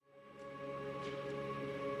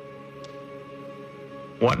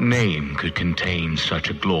What name could contain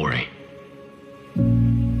such a glory?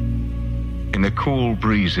 In the cool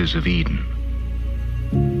breezes of Eden,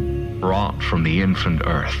 wrought from the infant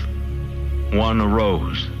earth, one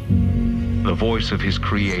arose, the voice of his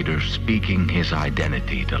creator speaking his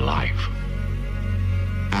identity to life.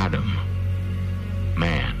 Adam,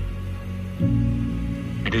 man.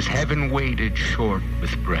 And as heaven waited short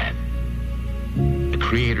with bread, the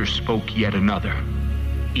creator spoke yet another,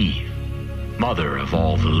 Eve, mother of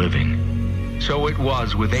all the living. So it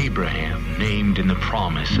was with Abraham, named in the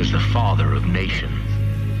promise as the father of nations,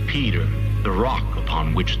 Peter, the rock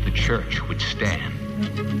upon which the church would stand.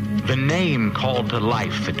 The name called to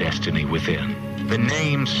life the destiny within. The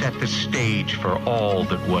name set the stage for all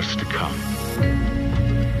that was to come.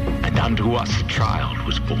 And unto us a child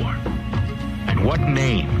was born. And what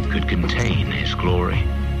name could contain his glory?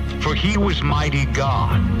 For he was mighty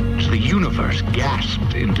God, as the universe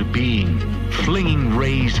gasped into being, flinging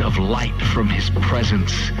rays of light from his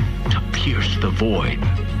presence to pierce the void,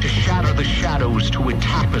 to shatter the shadows to a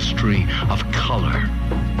tapestry of color.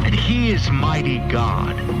 And he is mighty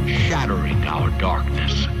God, shattering our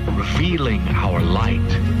darkness, revealing our light,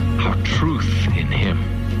 our truth in him.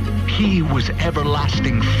 He was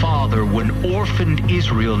everlasting Father when orphaned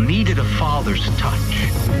Israel needed a father's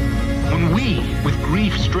touch. When we, with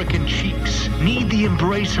grief-stricken cheeks, need the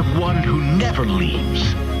embrace of one who never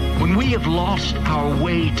leaves. When we have lost our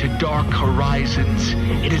way to dark horizons,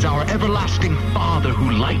 it is our everlasting Father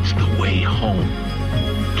who lights the way home.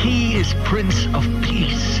 He is Prince of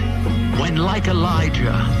Peace. When, like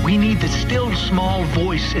Elijah, we need the still small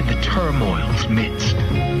voice in the turmoil's midst.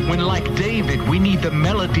 When, like David, we need the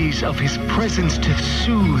melodies of his presence to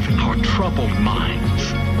soothe our troubled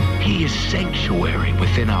minds. He is sanctuary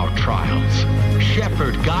within our trials,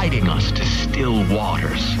 shepherd guiding us to still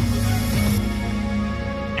waters.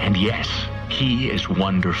 And yes, he is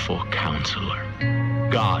wonderful counselor.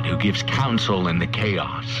 God who gives counsel in the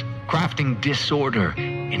chaos, crafting disorder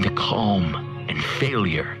into calm and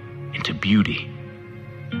failure into beauty.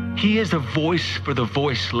 He is a voice for the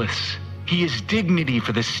voiceless. He is dignity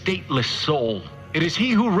for the stateless soul. It is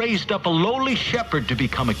he who raised up a lowly shepherd to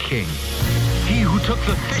become a king. He who took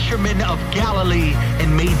the fishermen of Galilee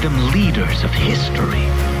and made them leaders of history.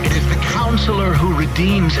 It is the counselor who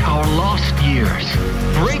redeems our lost years,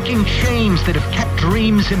 breaking chains that have kept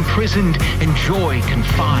dreams imprisoned and joy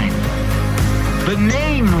confined. The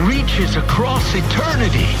name reaches across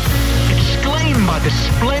eternity, exclaimed by the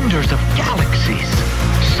splendors of galaxies,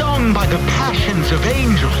 sung by the passions of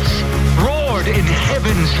angels, roared in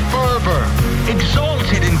heaven's fervor,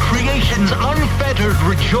 exalted in creation's unfettered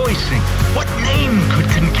rejoicing. What name could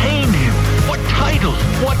contain him? What title?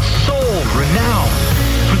 What soul renowned?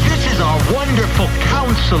 For this is our wonderful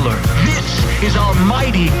counselor. This is our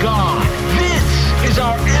mighty God. This is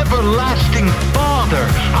our everlasting Father,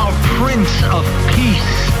 our Prince of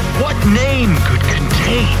Peace. What name could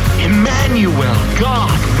contain Emmanuel,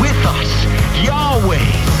 God with us, Yahweh,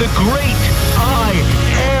 the great I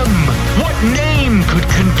am? What name could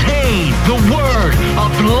contain the Word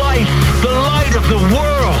of life, the light of the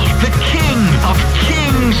world, the King of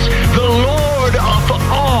kings, the Lord of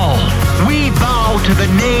all? We bow to the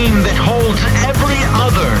name that holds every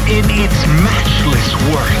other in its matchless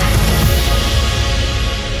worth.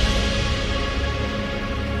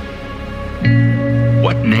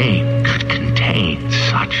 What name could contain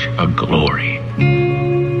such a glory?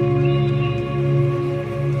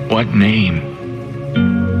 What name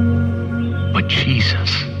but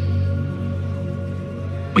Jesus?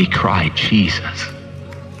 We cry Jesus.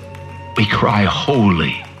 We cry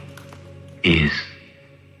holy is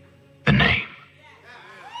the name.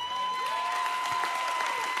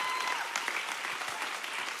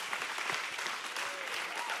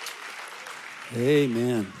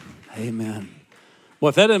 Amen. Amen. Well,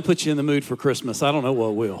 if that doesn't put you in the mood for Christmas, I don't know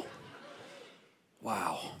what will.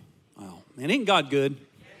 Wow. Man, ain't God good?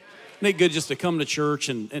 Isn't it good just to come to church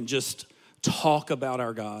and just talk about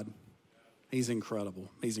our God? He's incredible.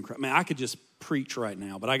 He's incredible. Man, I could just preach right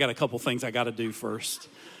now, but I got a couple things I got to do first.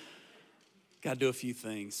 Got to do a few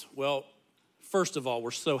things. Well, first of all, we're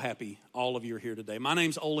so happy all of you are here today. My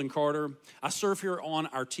name's Olin Carter. I serve here on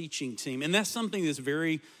our teaching team, and that's something that's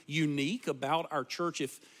very unique about our church.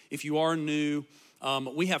 If you are new,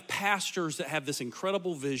 we have pastors that have this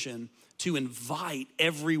incredible vision to invite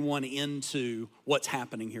everyone into what's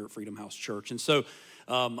happening here at Freedom House Church. And so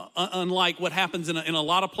unlike what happens in a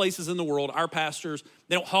lot of places in the world, our pastors,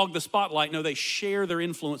 they don't hog the spotlight. No, they share their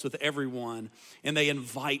influence with everyone, and they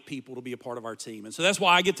invite people to be a part of our team. And so that's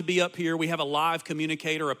why I get to be up here. We have a live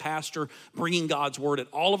communicator, a pastor, bringing God's word at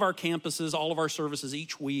all of our campuses, all of our services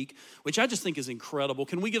each week, which I just think is incredible.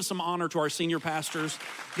 Can we give some honor to our senior pastors?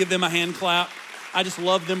 Give them a hand clap. I just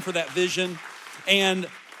love them for that vision. And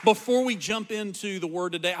before we jump into the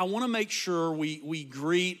word today, I want to make sure we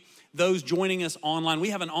greet those joining us online.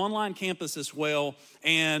 We have an online campus as well,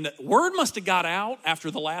 and word must have got out after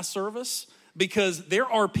the last service because there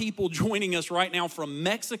are people joining us right now from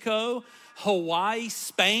Mexico, Hawaii,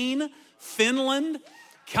 Spain, Finland,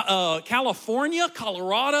 California,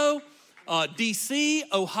 Colorado, DC,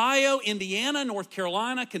 Ohio, Indiana, North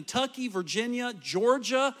Carolina, Kentucky, Virginia,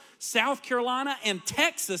 Georgia, South Carolina, and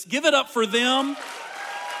Texas. Give it up for them.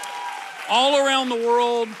 All around the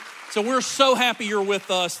world. So we're so happy you're with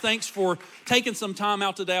us. Thanks for taking some time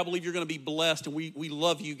out today. I believe you're going to be blessed, and we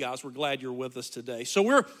love you guys. We're glad you're with us today. So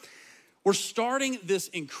we're starting this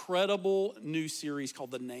incredible new series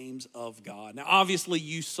called The Names of God. Now, obviously,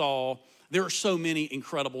 you saw there are so many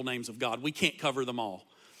incredible names of God. We can't cover them all.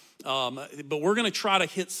 But we're going to try to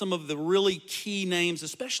hit some of the really key names,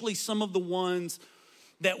 especially some of the ones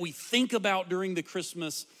that we think about during the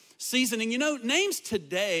Christmas season. And you know, names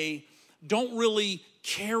today don't really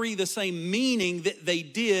carry the same meaning that they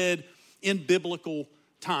did in biblical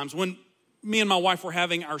times. When me and my wife were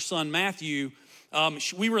having our son Matthew,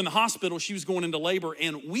 we were in the hospital, she was going into labor,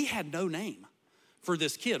 and we had no name for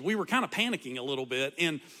this kid. We were kind of panicking a little bit.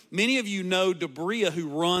 And many of you know Debria, who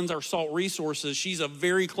runs our Salt Resources. She's a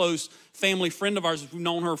very close family friend of ours. We've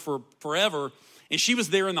known her for forever. And she was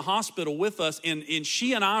there in the hospital with us. And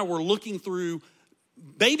she and I were looking through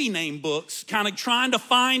baby name books, kind of trying to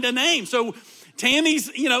find a name. So Tammy's,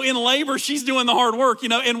 in labor, she's doing the hard work,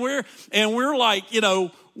 and we're like,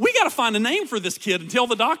 we got to find a name for this kid and tell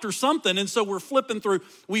the doctor something. And so we're flipping through.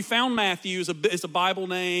 We found Matthew. It's a Bible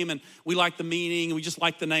name, and we like the meaning, and we just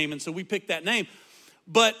like the name. And so we picked that name.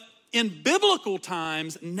 But in biblical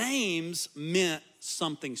times, names meant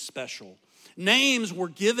something special. Names were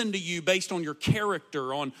given to you based on your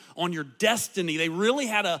character, on your destiny. They really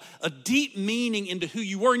had a deep meaning into who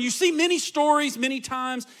you were. And you see many stories, many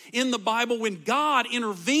times in the Bible when God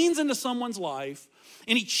intervenes into someone's life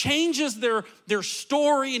and he changes their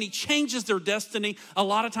story and he changes their destiny. A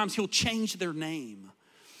lot of times he'll change their name.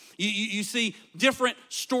 You see different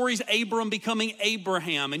stories, Abram becoming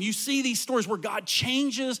Abraham. And you see these stories where God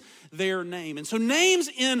changes their name. And so names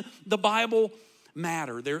in the Bible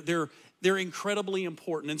matter. They're incredibly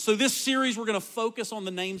important. And so this series, we're going to focus on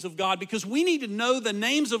the names of God because we need to know the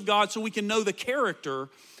names of God so we can know the character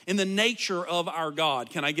and the nature of our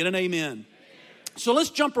God. Can I get an amen? Amen. So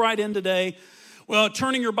let's jump right in today. Well,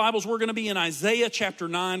 turning your Bibles, we're going to be in Isaiah chapter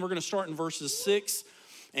 9. We're going to start in verses 6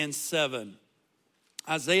 and 7.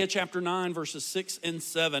 Isaiah chapter 9, verses 6 and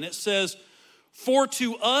 7. It says, "For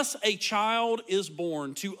to us a child is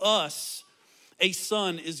born, to us a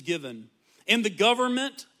son is given, and the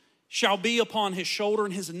government shall be upon his shoulder,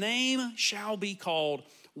 and his name shall be called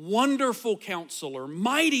Wonderful Counselor,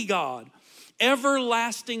 Mighty God,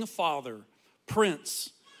 Everlasting Father,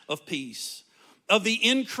 Prince of Peace. Of the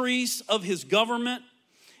increase of his government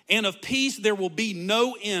and of peace there will be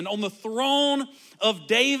no end, on the throne of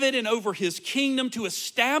David and over his kingdom, to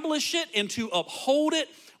establish it and to uphold it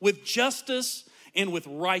with justice and with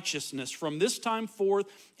righteousness from this time forth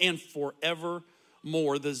and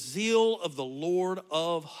forevermore. The zeal of the Lord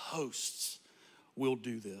of hosts will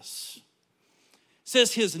do this." It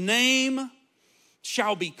says his name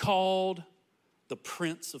shall be called the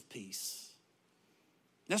Prince of Peace.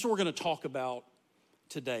 That's what we're going to talk about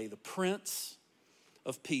today, the Prince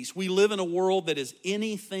of Peace. We live in a world that is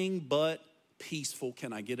anything but peaceful.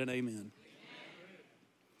 Can I get an amen?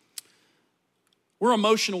 We're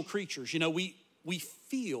emotional creatures. We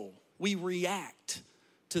feel, we react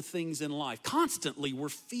to things in life. Constantly we're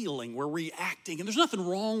feeling, we're reacting, and there's nothing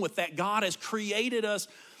wrong with that. God has created us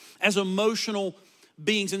as emotional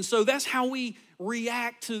beings, and so that's how we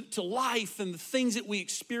react to life and the things that we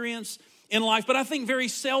experience in life. But I think very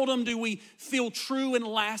seldom do we feel true and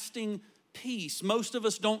lasting peace. Most of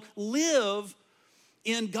us don't live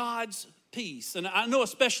in God's peace. And I know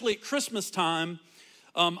especially at Christmas time,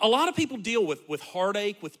 a lot of people deal with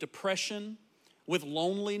heartache, with depression, with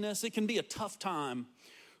loneliness. It can be a tough time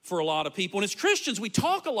for a lot of people. And as Christians, we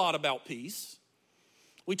talk a lot about peace.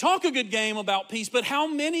 We talk a good game about peace, but how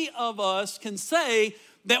many of us can say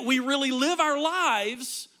that we really live our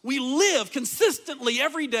lives, we live consistently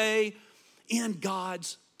every day in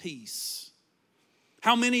God's peace?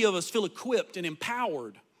 How many of us feel equipped and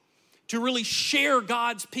empowered to really share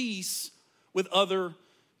God's peace with other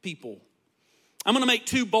people? I'm going to make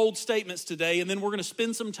two bold statements today, and then we're going to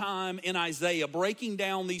spend some time in Isaiah breaking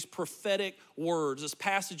down these prophetic words, this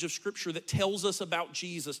passage of Scripture that tells us about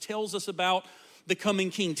Jesus, tells us about the coming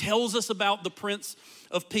King, tells us about the Prince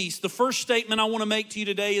of Peace. The first statement I want to make to you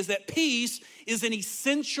today is that peace is an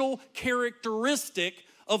essential characteristic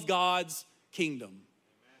of God's kingdom.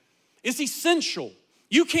 It's essential.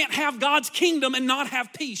 You can't have God's kingdom and not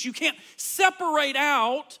have peace. You can't separate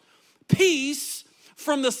out peace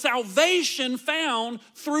from the salvation found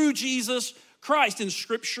through Jesus Christ. In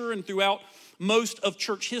Scripture and throughout most of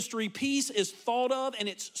church history, peace is thought of and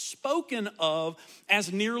it's spoken of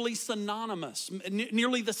as nearly synonymous,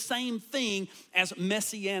 nearly the same thing as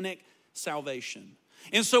messianic salvation.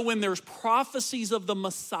 And so when there's prophecies of the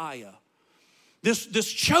Messiah,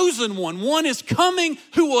 this chosen one is coming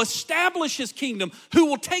who will establish his kingdom, who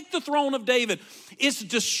will take the throne of David, it's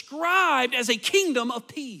described as a kingdom of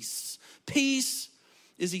peace. Peace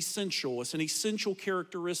is essential. It's an essential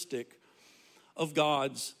characteristic of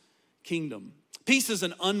God's kingdom. Peace is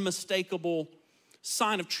an unmistakable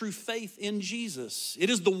sign of true faith in Jesus. It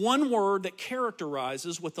is the one word that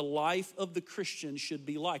characterizes what the life of the Christian should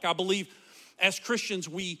be like. I believe as Christians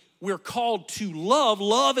we're called to love.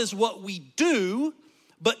 Love is what we do,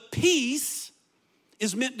 but peace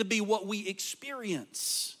is meant to be what we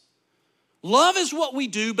experience. Love is what we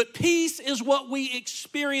do, but peace is what we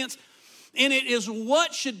experience. And it is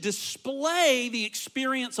what should display the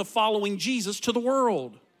experience of following Jesus to the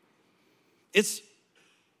world.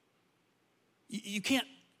 You can't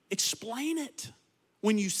explain it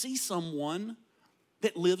when you see someone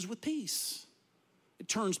that lives with peace. It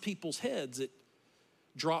turns people's heads. It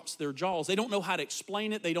drops their jaws. They don't know how to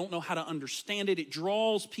explain it. They don't know how to understand it. It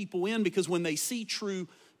draws people in because when they see true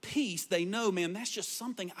peace, they know, man, that's just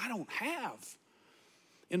something I don't have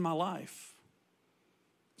in my life.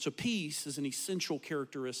 So peace is an essential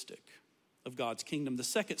characteristic of God's kingdom. The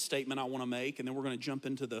second statement I want to make, and then we're going to jump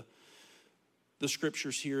into the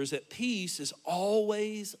Scriptures here, is that peace is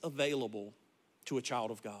always available to a child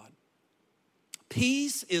of God.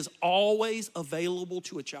 Peace is always available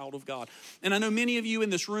to a child of God. And I know many of you in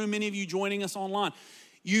this room, many of you joining us online,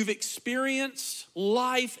 you've experienced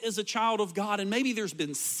life as a child of God, and maybe there's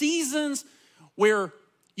been seasons where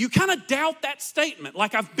you kind of doubt that statement.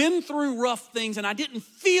 Like, I've been through rough things and I didn't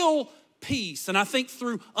feel peace. And I think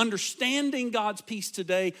through understanding God's peace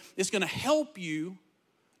today, it's going to help you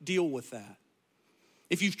deal with that.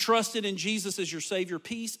 If you've trusted in Jesus as your Savior,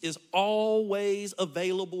 peace is always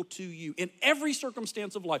available to you in every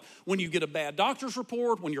circumstance of life. When you get a bad doctor's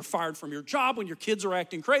report, when you're fired from your job, when your kids are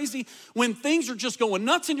acting crazy, when things are just going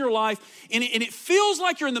nuts in your life, and it feels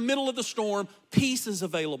like you're in the middle of the storm, peace is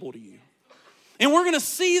available to you. And we're going to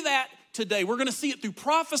see that today. We're going to see it through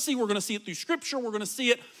prophecy. We're going to see it through Scripture. We're going to see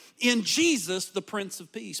it in Jesus, the Prince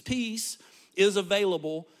of Peace. Peace is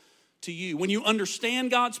available to you. When you understand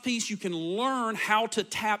God's peace, you can learn how to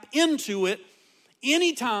tap into it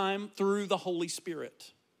anytime through the Holy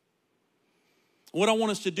Spirit. What I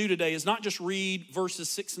want us to do today is not just read verses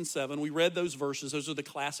 6 and 7. We read those verses. Those are the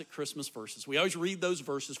classic Christmas verses. We always read those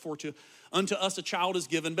verses, unto us a child is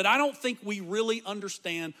given. But I don't think we really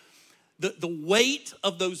understand the weight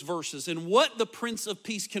of those verses and what the Prince of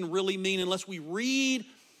Peace can really mean unless we read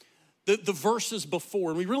the verses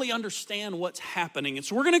before and we really understand what's happening. And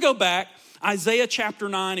so we're going to go back, Isaiah chapter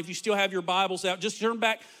 9. If you still have your Bibles out, just turn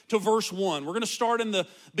back to verse 1. We're going to start in the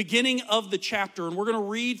beginning of the chapter, and we're going to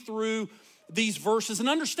read through these verses and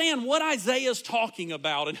understand what Isaiah is talking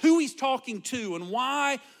about and who he's talking to and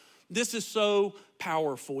why this is so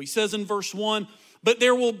powerful. He says in verse 1, "But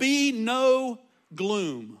there will be no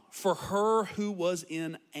gloom for her who was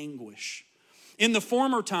in anguish. In the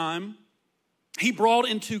former time, he brought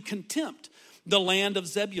into contempt the land of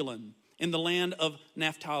Zebulun and the land of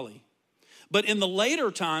Naphtali. But in the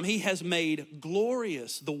later time, he has made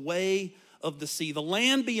glorious the way of the sea, the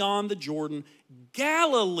land beyond the Jordan,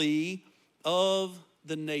 Galilee of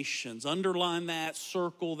the nations." Underline that,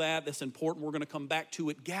 circle that. That's important. We're going to come back to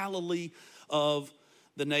it. Galilee of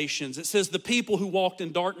the nations. It says, "The people who walked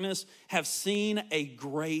in darkness have seen a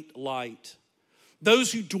great light.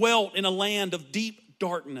 Those who dwelt in a land of deep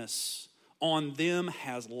darkness, on them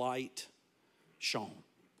has light shone."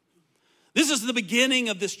 This is the beginning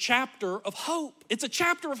of this chapter of hope. It's a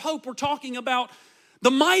chapter of hope. We're talking about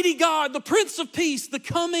the mighty God, the Prince of Peace, the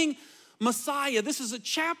coming Messiah. This is a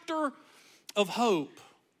chapter of hope.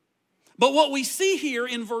 But what we see here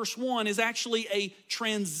in verse 1 is actually a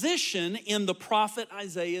transition in the prophet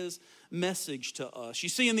Isaiah's message to us. You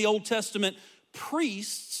see, in the Old Testament,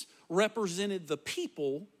 priests represented the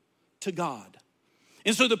people to God.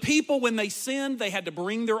 And so the people, when they sinned, they had to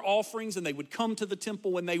bring their offerings, and they would come to the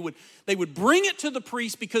temple, and they would bring it to the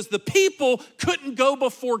priest, because the people couldn't go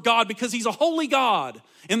before God because he's a holy God,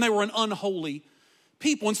 and they were an unholy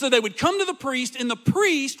people. And so they would come to the priest, and the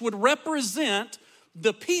priest would represent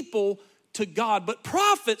the people to God. But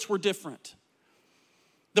prophets were different.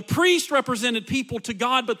 The priest represented people to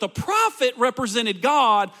God, but the prophet represented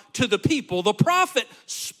God to the people. The prophet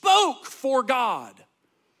spoke for God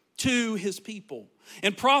to his people.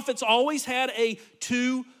 And prophets always had a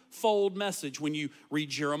twofold message. When you read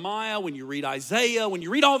Jeremiah, when you read Isaiah, when you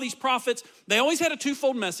read all these prophets, they always had a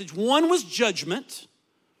twofold message. One was judgment.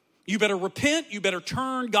 You better repent, you better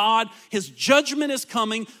turn, God, his judgment is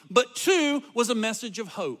coming. But two was a message of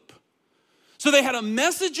hope. So they had a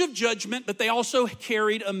message of judgment, but they also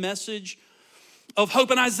carried a message of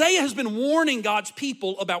hope. And Isaiah has been warning God's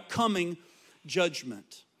people about coming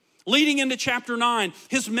judgment. Leading into chapter 9,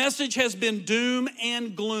 his message has been doom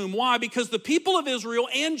and gloom. Why? Because the people of Israel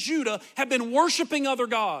and Judah have been worshiping other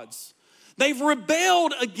gods. They've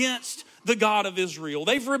rebelled against the God of Israel.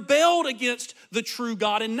 They've rebelled against the true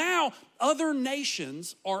God. And now other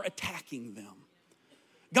nations are attacking them.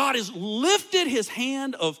 God has lifted his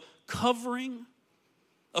hand of covering,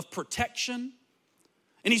 of protection,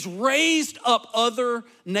 and he's raised up other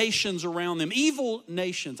nations around them, evil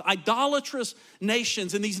nations, idolatrous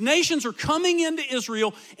nations. And these nations are coming into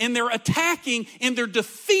Israel, and they're attacking and they're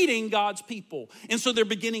defeating God's people. And so they're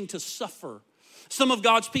beginning to suffer. Some of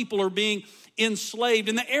God's people are being enslaved.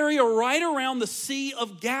 In the area right around the Sea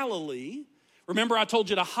of Galilee, remember I told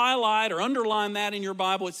you to highlight or underline that in your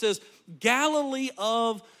Bible. It says Galilee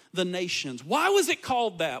of the nations. Why was it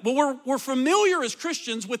called that? Well, we're familiar as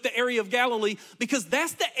Christians with the area of Galilee because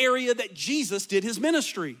that's the area that Jesus did his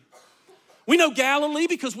ministry. We know Galilee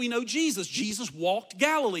because we know Jesus. Jesus walked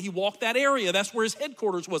Galilee. He walked that area. That's where his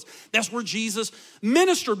headquarters was. That's where Jesus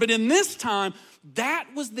ministered. But in this time, that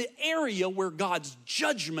was the area where God's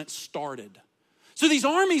judgment started. So these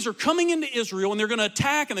armies are coming into Israel, and they're going to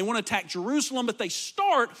attack, and they want to attack Jerusalem, but they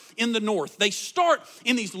start in the north. They start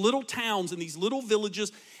in these little towns and these little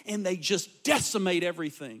villages, and they just decimate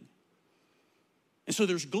everything. And so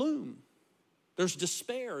there's gloom, there's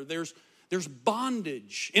despair, there's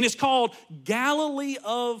bondage. And it's called Galilee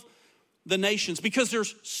of the nations because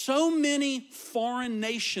there's so many foreign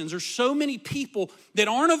nations. There's so many people that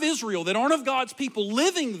aren't of Israel, that aren't of God's people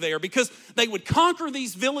living there because they would conquer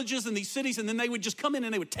these villages and these cities, and then they would just come in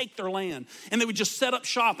and they would take their land and they would just set up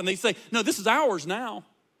shop and they'd say, no, this is ours now.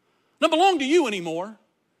 It doesn't belong to you anymore.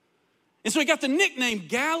 And so he got the nickname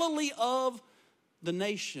Galilee of the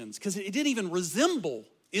nations because it didn't even resemble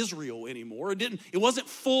Israel anymore. It wasn't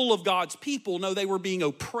full of God's people. No, they were being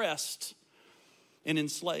oppressed and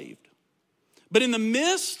enslaved. But in the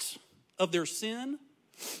midst of their sin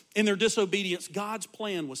and their disobedience, God's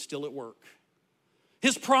plan was still at work.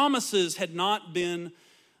 His promises had not been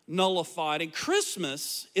nullified. And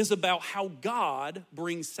Christmas is about how God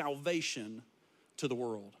brings salvation to the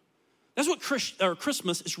world. That's what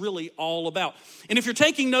Christmas is really all about. And if you're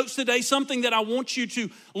taking notes today, something that I want you to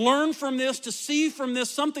learn from this, to see from this,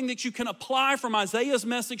 something that you can apply from Isaiah's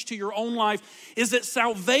message to your own life, is that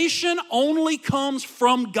salvation only comes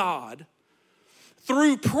from God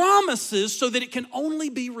through promises so that it can only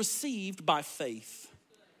be received by faith.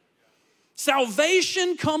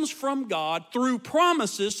 Salvation comes from God through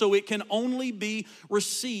promises so it can only be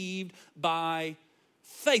received by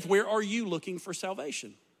faith. Where are you looking for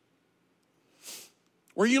salvation?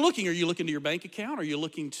 Where are you looking? Are you looking to your bank account? Are you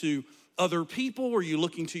looking to other people? Are you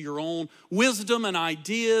looking to your own wisdom and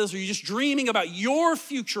ideas? Are you just dreaming about your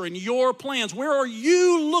future and your plans? Where are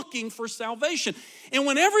you looking for salvation? And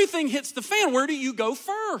when everything hits the fan, where do you go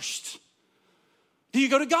first? Do you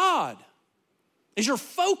go to God? Is your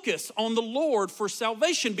focus on the Lord for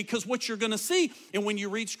salvation? Because what you're going to see, and when you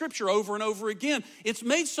read Scripture over and over again, it's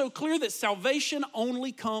made so clear that salvation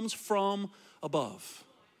only comes from above.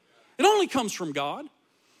 It only comes from God.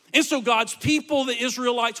 And so God's people, the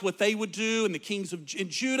Israelites, what they would do, and the kings in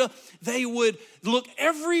Judah, they would look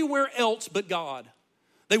everywhere else but God.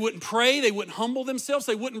 They wouldn't pray, they wouldn't humble themselves,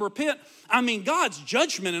 they wouldn't repent. I mean, God's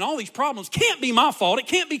judgment and all these problems can't be my fault. It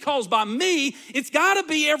can't be caused by me. It's got to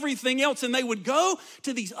be everything else. And they would go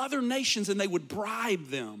to these other nations and they would bribe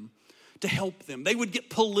them to help them. They would get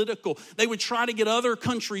political. They would try to get other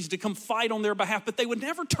countries to come fight on their behalf, but they would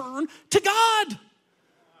never turn to God.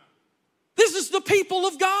 This is the people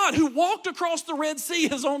of God who walked across the Red Sea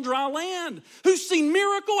as on dry land, who's seen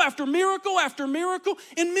miracle after miracle after miracle,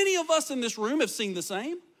 and many of us in this room have seen the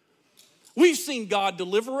same. We've seen God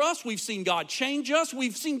deliver us. We've seen God change us.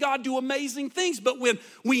 We've seen God do amazing things. But when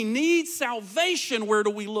we need salvation, where do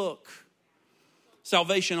we look?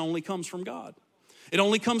 Salvation only comes from God. It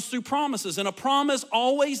only comes through promises. And a promise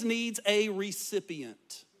always needs a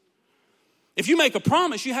recipient. If you make a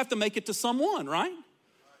promise, you have to make it to someone, right?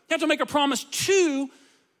 You have to make a promise to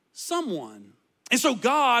someone. And so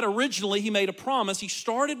God, originally, he made a promise. He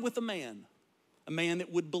started with a man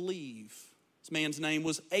that would believe. This man's name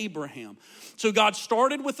was Abraham. So God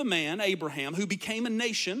started with a man, Abraham, who became a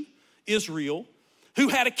nation, Israel, who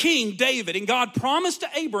had a king, David. And God promised to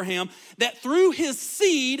Abraham that through his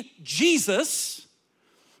seed, Jesus,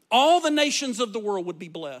 all the nations of the world would be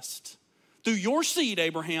blessed. Through your seed,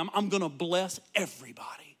 Abraham, I'm going to bless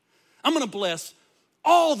everybody. I'm going to bless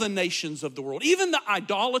all the nations of the world, even the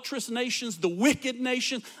idolatrous nations, the wicked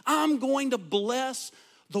nations. I'm going to bless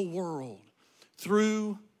the world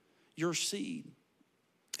through your seed.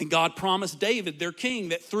 And God promised David, their king,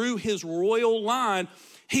 that through his royal line,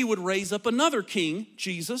 he would raise up another king,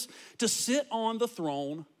 Jesus, to sit on the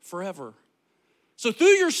throne forever. So through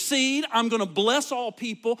your seed, I'm going to bless all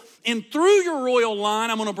people. And through your royal line,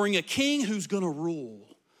 I'm going to bring a king who's going to rule,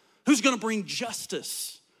 who's going to bring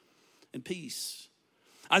justice and peace.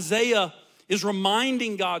 Isaiah is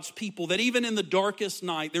reminding God's people that even in the darkest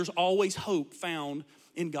night, there's always hope found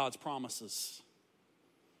in God's promises.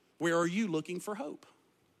 Where are you looking for hope?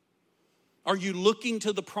 Are you looking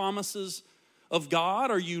to the promises of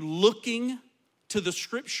God? Are you looking to the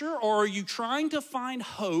scripture? Or are you trying to find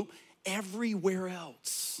hope everywhere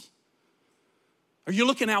else? Are you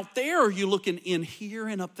looking out there? Or are you looking in here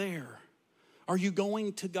and up there? Are you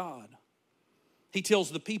going to God? He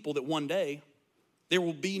tells the people that one day there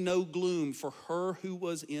will be no gloom for her who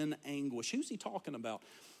was in anguish. Who's he talking about?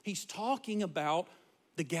 He's talking about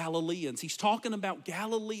the Galileans. He's talking about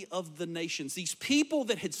Galilee of the nations. These people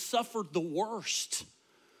that had suffered the worst.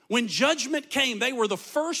 When judgment came, they were the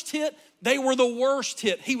first hit. They were the worst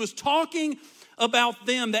hit. He was talking about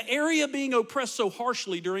them, the area being oppressed so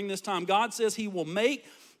harshly during this time. God says he will make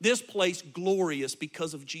this place glorious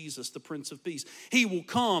because of Jesus, the Prince of Peace. He will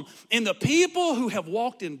come, and the people who have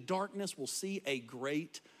walked in darkness will see a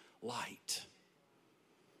great light.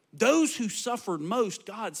 Those who suffered most,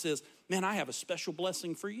 God says, man, I have a special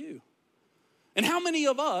blessing for you. And how many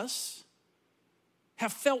of us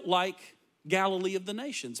have felt like Galilee of the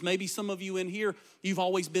nations? Maybe some of you in here, you've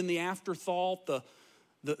always been the afterthought,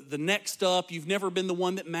 the next up. You've never been the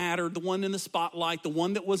one that mattered, the one in the spotlight, the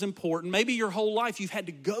one that was important. Maybe your whole life you've had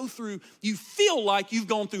to go through, you feel like you've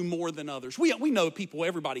gone through more than others. We know people,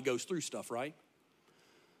 everybody goes through stuff, right?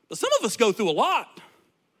 But some of us go through a lot.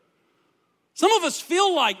 Some of us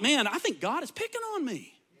feel like, man, I think God is picking on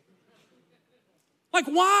me. Like,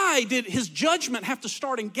 why did his judgment have to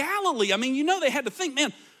start in Galilee? I mean, you know, they had to think,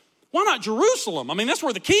 man, why not Jerusalem? I mean, that's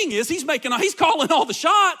where the king is. He's calling all the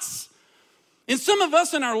shots. And some of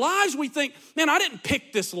us in our lives, we think, man, I didn't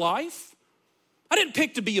pick this life. I didn't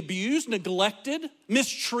pick to be abused, neglected,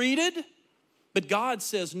 mistreated. But God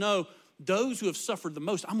says, no, those who have suffered the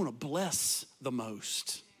most, I'm going to bless the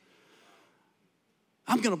most.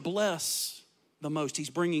 I'm going to bless the most. He's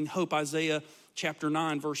bringing hope. Isaiah chapter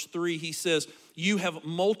 9, verse 3, he says, you have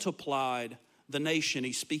multiplied the nation.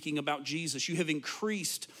 He's speaking about Jesus. You have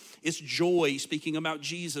increased its joy, speaking about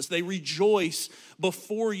Jesus. They rejoice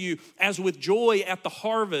before you as with joy at the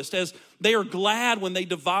harvest, as they are glad when they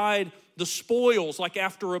divide the spoils like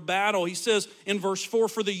after a battle. He says in verse 4,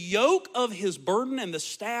 for the yoke of his burden and the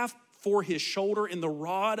staff for his shoulder and the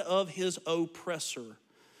rod of his oppressor,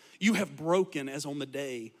 you have broken as on the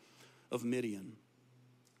day of Midian.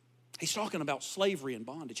 He's talking about slavery and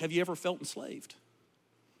bondage. Have you ever felt enslaved?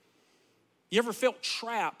 You ever felt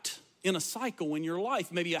trapped in a cycle in your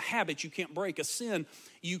life? Maybe a habit you can't break, a sin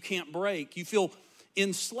you can't break. You feel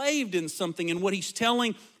enslaved in something. And what he's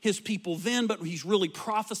telling his people then, but he's really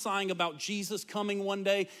prophesying about Jesus coming one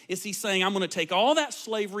day, is he's saying, I'm going to take all that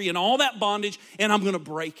slavery and all that bondage and I'm going to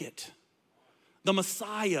break it. The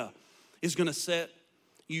Messiah is going to set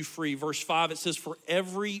you free. Verse 5, it says, for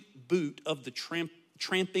every boot of the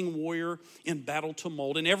tramping warrior in battle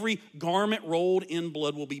tumult, and every garment rolled in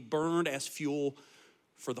blood will be burned as fuel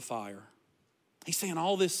for the fire. He's saying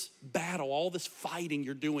all this battle, all this fighting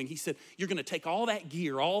you're doing, he said, you're going to take all that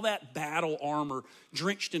gear, all that battle armor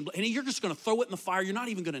drenched in blood, and you're just going to throw it in the fire. You're not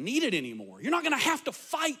even going to need it anymore. You're not going to have to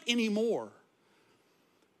fight anymore.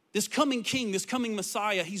 This coming king, this coming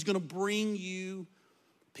Messiah, he's going to bring you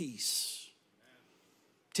peace.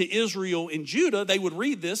 To Israel and Judah, they would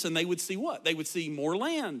read this and they would see what? They would see more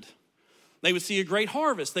land. They would see a great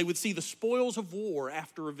harvest. They would see the spoils of war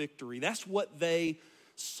after a victory. That's what they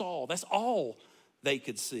saw. That's all they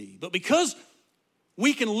could see. But because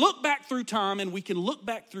we can look back through time and we can look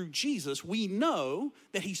back through Jesus, we know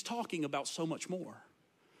that he's talking about so much more.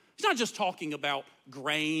 He's not just talking about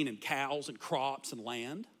grain and cows and crops and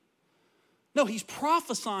land. No, he's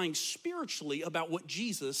prophesying spiritually about what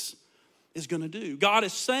Jesus is going to do. God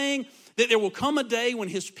is saying that there will come a day when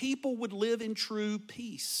his people would live in true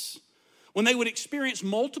peace, when they would experience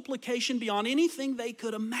multiplication beyond anything they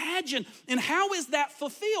could imagine. And how is that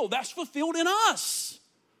fulfilled? That's fulfilled in us.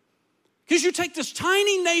 Because you take this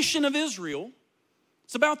tiny nation of Israel,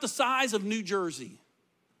 it's about the size of New Jersey.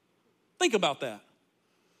 Think about that.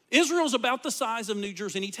 Israel's about the size of New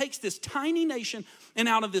Jersey, and he takes this tiny nation, and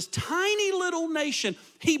out of this tiny little nation,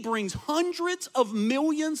 he brings hundreds of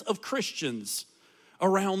millions of Christians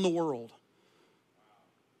around the world.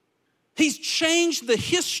 He's changed the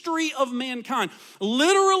history of mankind,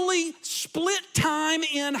 literally split time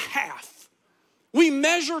in half. We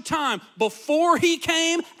measure time before he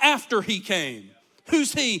came, after he came.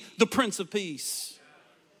 Who's he? The Prince of Peace.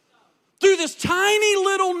 Through this tiny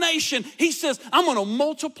little nation, he says, I'm going to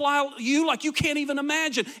multiply you like you can't even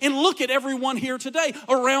imagine. And look at everyone here today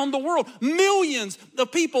around the world. Millions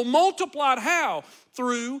of people multiplied how?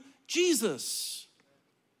 Through Jesus.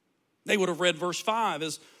 They would have read verse 5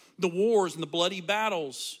 as the wars and the bloody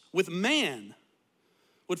battles with man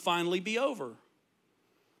would finally be over.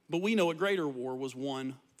 But we know a greater war was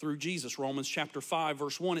won through Jesus. Romans chapter 5,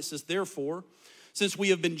 verse 1, it says, therefore, since we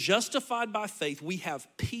have been justified by faith, we have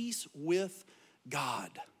peace with God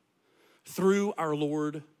through our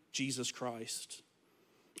Lord Jesus Christ.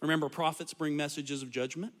 Remember, prophets bring messages of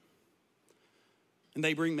judgment, and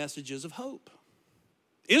they bring messages of hope.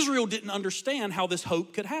 Israel didn't understand how this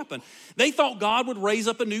hope could happen. They thought God would raise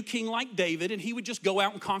up a new king like David, and he would just go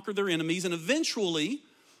out and conquer their enemies, and eventually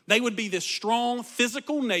they would be this strong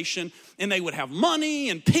physical nation, and they would have money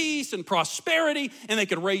and peace and prosperity, and they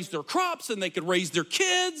could raise their crops and they could raise their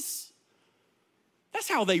kids. That's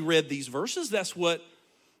how they read these verses. That's what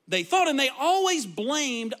they thought, and they always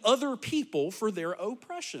blamed other people for their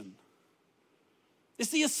oppression. It's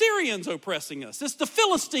the Assyrians oppressing us. It's the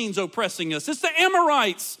Philistines oppressing us. It's the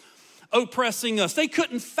Amorites oppressing us. They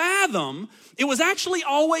couldn't fathom. It was actually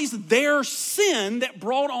always their sin that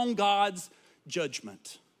brought on God's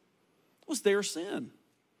judgment. It was their sin.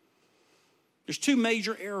 There's two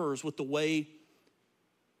major errors with the way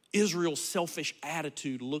Israel's selfish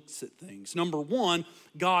attitude looks at things. Number one,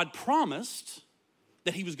 God promised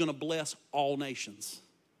that he was going to bless all nations.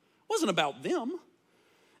 It wasn't about them.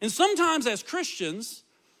 And sometimes as Christians,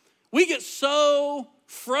 we get so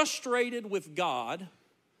frustrated with God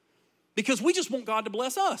because we just want God to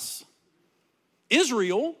bless us.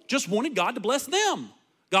 Israel just wanted God to bless them.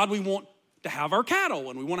 God, we want to have our cattle,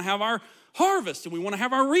 and we want to have our harvest, and we want to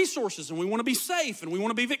have our resources, and we want to be safe, and we want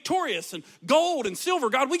to be victorious, and gold and silver.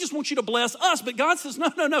 God, we just want you to bless us. But God says,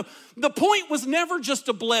 no. The point was never just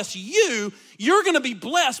to bless you. You're going to be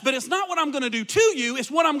blessed, but it's not what I'm going to do to you. It's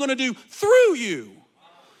what I'm going to do through you.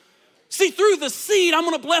 See, through the seed, I'm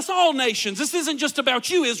going to bless all nations. This isn't just about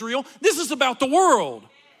you, Israel. This is about the world.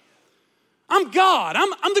 I'm God.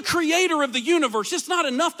 I'm the creator of the universe. It's not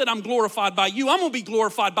enough that I'm glorified by you. I'm going to be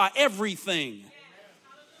glorified by everything.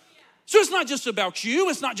 So it's not just about you.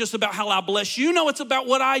 It's not just about how I bless you. No, it's about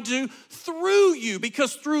what I do through you.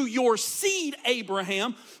 Because through your seed,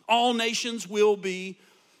 Abraham, all nations will be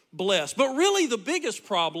blessed. But really the biggest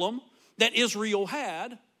problem that Israel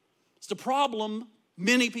had is the problem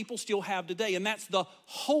many people still have today, and that's the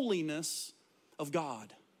holiness of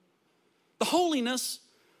God. The holiness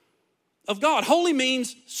of God. Holy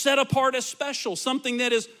means set apart as special. Something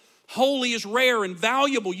that is holy is rare and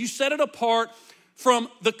valuable. You set it apart from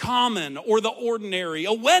the common or the ordinary.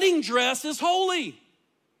 A wedding dress is holy.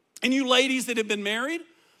 And you ladies that have been married,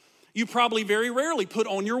 you probably very rarely put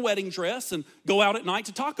on your wedding dress and go out at night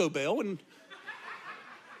to Taco Bell and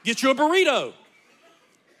get you a burrito.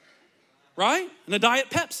 Right? And a Diet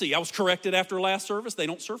Pepsi. I was corrected after last service. They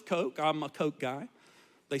don't serve Coke. I'm a Coke guy.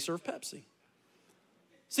 They serve Pepsi.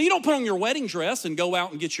 So you don't put on your wedding dress and go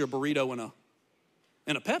out and get you a burrito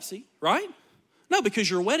and a Pepsi, right? No, because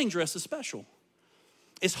your wedding dress is special.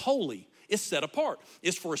 It's holy. It's set apart.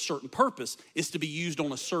 It's for a certain purpose. It's to be used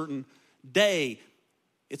on a certain day.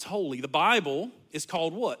 It's holy. The Bible is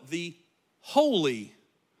called what? The Holy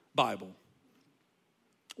Bible.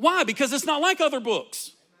 Why? Because it's not like other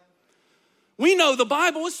books. We know the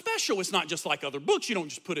Bible is special. It's not just like other books. You don't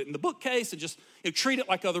just put it in the bookcase and just treat it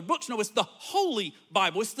like other books. No, it's the Holy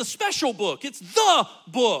Bible. It's the special book. It's the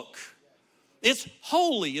book. It's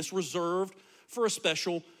holy. It's reserved for a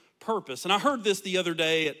special purpose. And I heard this the other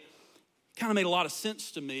day kind of made a lot of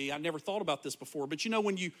sense to me. I never thought about this before, but you know,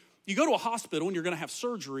 when you go to a hospital and you're going to have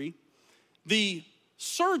surgery, the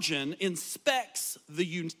surgeon inspects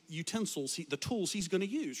the utensils, the tools he's going to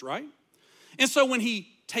use, right? And so when he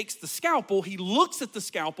takes the scalpel, he looks at the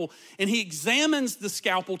scalpel and he examines the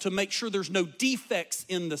scalpel to make sure there's no defects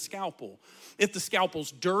in the scalpel. If the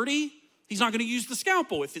scalpel's dirty, he's not going to use the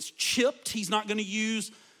scalpel. If it's chipped, he's not going to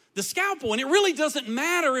use the scalpel. And it really doesn't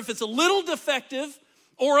matter if it's a little defective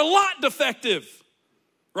or a lot defective,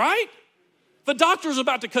 right? If a doctor's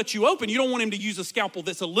about to cut you open, you don't want him to use a scalpel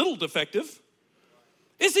that's a little defective.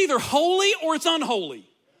 It's either holy or it's unholy.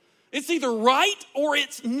 It's either right or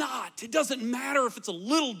it's not. It doesn't matter if it's a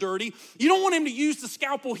little dirty. You don't want him to use the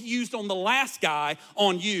scalpel he used on the last guy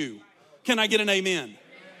on you. Can I get an amen?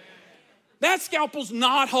 That scalpel's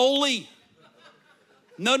not holy.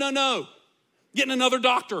 No. Getting another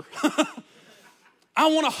doctor. I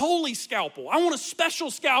want a holy scalpel. I want a special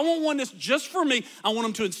scalpel. I want one that's just for me. I want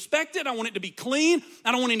him to inspect it. I want it to be clean.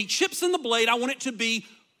 I don't want any chips in the blade. I want it to be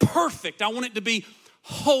perfect. I want it to be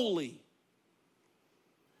holy.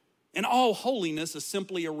 And all holiness is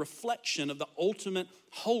simply a reflection of the ultimate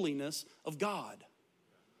holiness of God.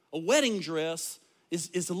 A wedding dress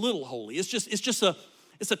is a little holy. It's just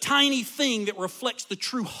a tiny thing that reflects the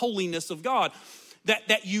true holiness of God.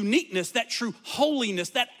 That uniqueness, that true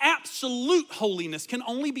holiness, that absolute holiness can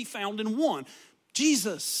only be found in one.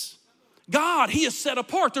 Jesus. God, he is set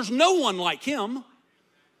apart. There's no one like him.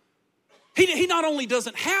 He not only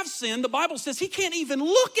doesn't have sin, the Bible says he can't even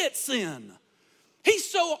look at sin. He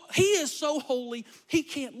is so holy, he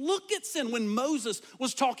can't look at sin. When Moses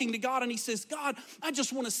was talking to God and he says, God, I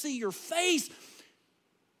just want to see your face.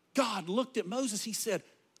 God looked at Moses, he said,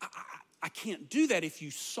 I can't do that. If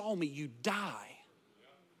you saw me, you'd die.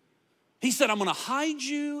 He said, I'm going to hide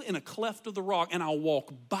you in a cleft of the rock and I'll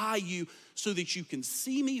walk by you so that you can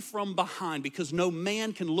see me from behind, because no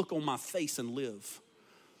man can look on my face and live.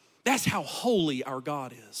 That's how holy our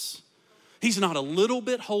God is. He's not a little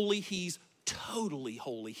bit holy, he's totally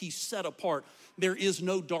holy. He's set apart. There is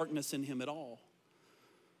no darkness in him at all.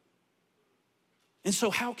 And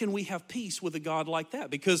so how can we have peace with a God like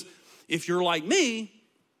that? Because if you're like me,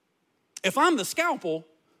 if I'm the scalpel,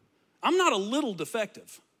 I'm not a little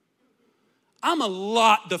defective. I'm a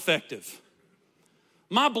lot defective.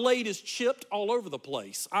 My blade is chipped all over the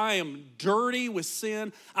place. I am dirty with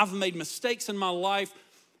sin. I've made mistakes in my life.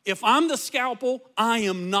 If I'm the scalpel, I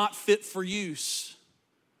am not fit for use.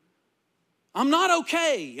 I'm not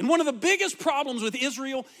okay. And one of the biggest problems with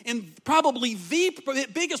Israel, and probably the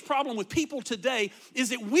biggest problem with people today, is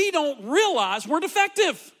that we don't realize we're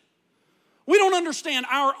defective. We don't understand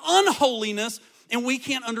our unholiness, and we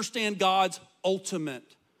can't understand God's ultimate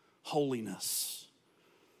holiness.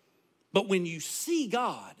 But when you see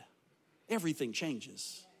God, everything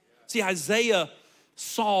changes. See, Isaiah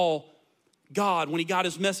saw God when he got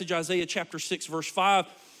his message, Isaiah chapter 6, verse 5.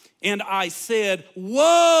 And I said,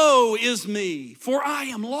 woe is me, for I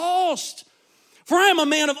am lost. For I am a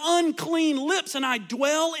man of unclean lips, and I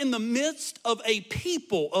dwell in the midst of a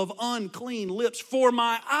people of unclean lips. For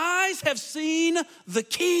my eyes have seen the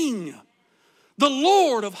King, the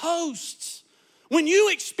Lord of hosts. When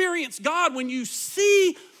you experience God, when you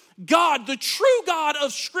see God, the true God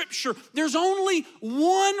of Scripture, there's only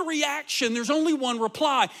one reaction, there's only one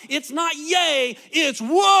reply. It's not yay, it's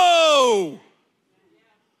whoa.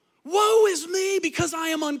 Woe is me, because I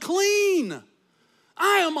am unclean.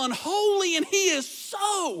 I am unholy, and he is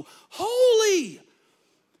so holy.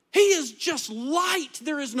 He is just light.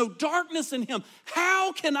 There is no darkness in him.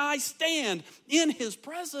 How can I stand in his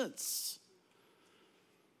presence?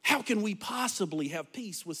 How can we possibly have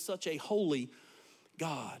peace with such a holy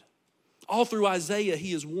God? All through Isaiah,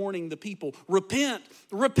 he is warning the people, repent,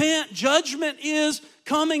 repent, judgment is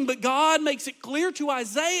coming. But God makes it clear to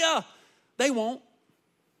Isaiah, they won't.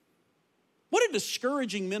 What a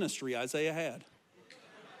discouraging ministry Isaiah had.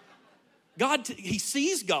 He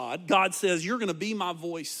sees God. God says, you're going to be my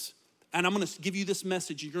voice, and I'm going to give you this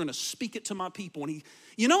message. You're going to speak it to my people. And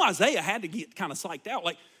Isaiah had to get kind of psyched out.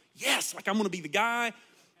 Like, yes, like I'm going to be the guy.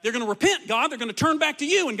 They're going to repent, God. They're going to turn back to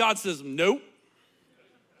you. And God says, nope.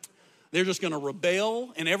 They're just going to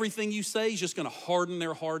rebel, and everything you say is just going to harden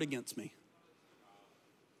their heart against me.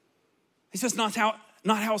 He says, not how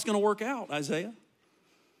it's going to work out, Isaiah.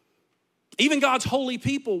 Even God's holy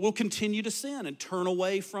people will continue to sin and turn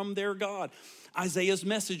away from their God. Isaiah's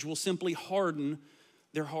message will simply harden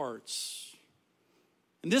their hearts.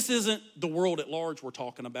 And this isn't the world at large we're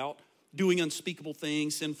talking about, doing unspeakable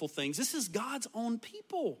things, sinful things. This is God's own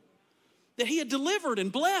people that he had delivered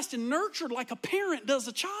and blessed and nurtured like a parent does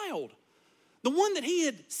a child. the one that he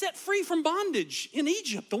had set free from bondage in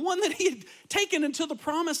Egypt, the one that he had taken into the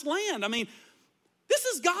promised land. I mean, this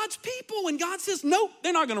is God's people, and God says, nope,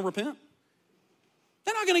 they're not going to repent.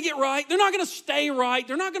 They're not going to get right. They're not going to stay right.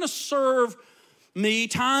 They're not going to serve me.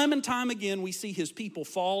 Time and time again, we see his people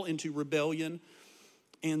fall into rebellion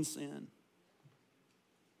and sin.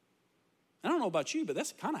 I don't know about you, but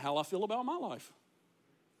that's kind of how I feel about my life.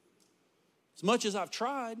 As much as I've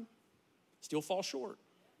tried, still fall short.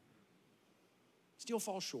 Still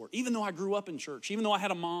fall short. Even though I grew up in church, even though I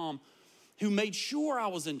had a mom who made sure I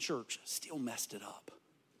was in church, still messed it up.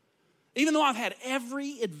 Even though I've had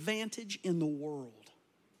every advantage in the world,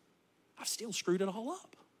 I've still screwed it all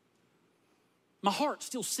up. My heart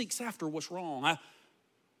still seeks after what's wrong. I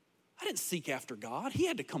didn't seek after God. He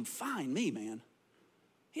had to come find me, man.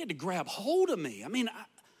 He had to grab hold of me. I mean,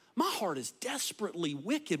 my heart is desperately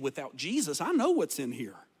wicked without Jesus. I know what's in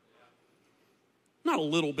here. I'm not a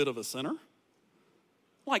little bit of a sinner.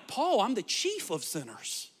 Like Paul, I'm the chief of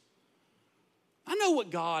sinners. I know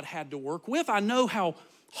what God had to work with. I know how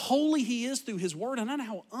holy he is through his word, and I know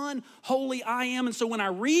how unholy I am. And so when I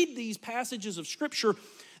read these passages of scripture,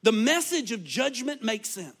 the message of judgment makes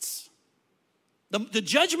sense. The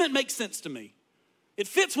judgment makes sense to me. It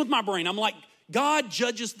fits with my brain. I'm like, God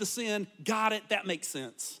judges the sin. Got it. That makes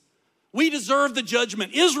sense. We deserve the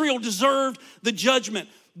judgment. Israel deserved the judgment.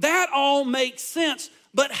 That all makes sense.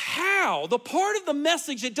 But how? The part of the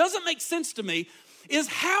message that doesn't make sense to me is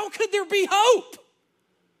how could there be hope?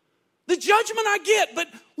 The judgment I get, but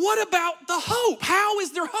what about the hope? How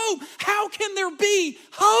is there hope? How can there be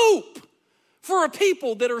hope for a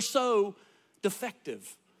people that are so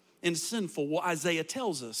defective and sinful? Well, Isaiah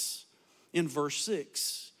tells us in verse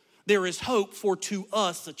 6, there is hope, for to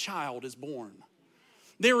us a child is born.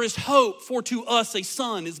 There is hope, for to us a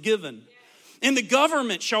son is given. And the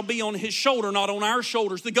government shall be on his shoulder, not on our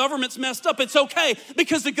shoulders. The government's messed up. It's okay,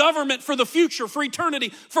 because the government for the future, for eternity,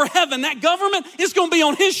 for heaven, that government is going to be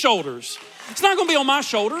on his shoulders. It's not going to be on my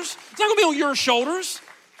shoulders. It's not going to be on your shoulders.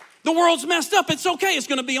 The world's messed up. It's okay. It's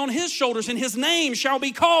going to be on his shoulders. And his name shall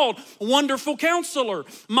be called Wonderful Counselor,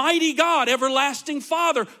 Mighty God, Everlasting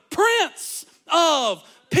Father, Prince of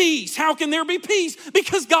Peace. How can there be peace?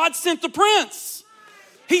 Because God sent the Prince.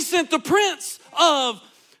 He sent the Prince of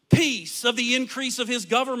Peace, of the increase of his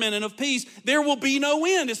government and of peace. There will be no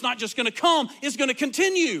end. It's not just going to come. It's going to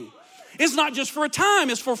continue. It's not just for a time.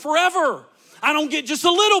 It's for forever. I don't get just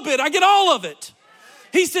a little bit. I get all of it.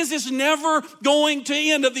 He says it's never going to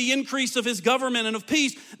end, of the increase of his government and of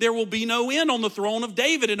peace. There will be no end on the throne of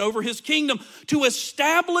David and over his kingdom, to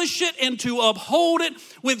establish it and to uphold it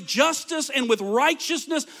with justice and with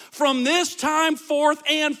righteousness from this time forth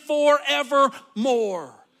and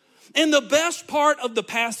forevermore. And the best part of the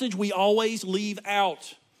passage we always leave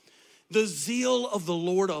out. The zeal of the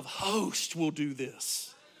Lord of hosts will do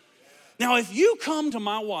this. Now, if you come to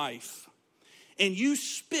my wife and you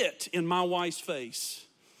spit in my wife's face,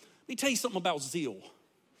 let me tell you something about zeal.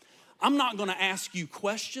 I'm not going to ask you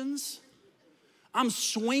questions. I'm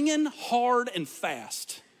swinging hard and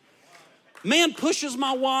fast. Man pushes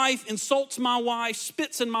my wife, insults my wife,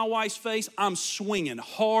 spits in my wife's face. I'm swinging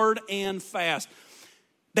hard and fast.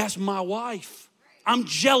 That's my wife. I'm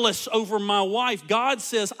jealous over my wife. God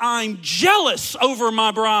says, I'm jealous over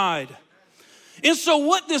my bride. And so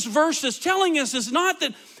what this verse is telling us is not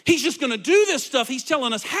that he's just going to do this stuff. He's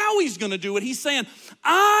telling us how he's going to do it. He's saying,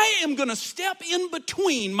 I am going to step in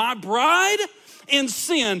between my bride and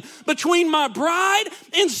sin, between my bride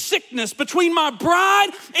and sickness, between my bride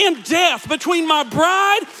and death, between my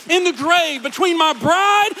bride and the grave, between my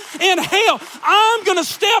bride and hell. I'm going to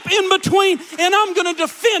step in between, and I'm going to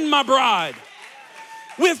defend my bride.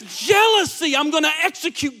 With jealousy, I'm going to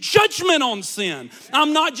execute judgment on sin.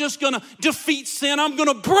 I'm not just going to defeat sin. I'm going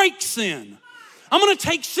to break sin. I'm going to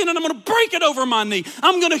take sin and I'm going to break it over my knee.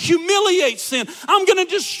 I'm going to humiliate sin. I'm going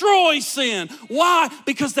to destroy sin. Why?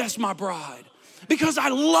 Because that's my bride. Because I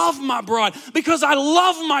love my bride. Because I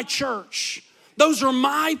love my church. Those are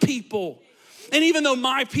my people. And even though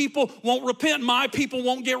my people won't repent, my people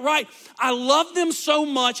won't get right, I love them so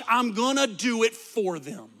much, I'm going to do it for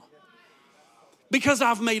them. Because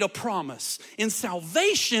I've made a promise. And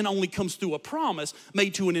salvation only comes through a promise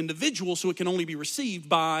made to an individual, so it can only be received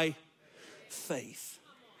by faith.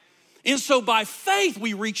 And so by faith,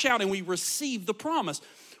 we reach out and we receive the promise.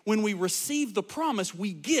 When we receive the promise,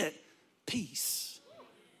 we get peace.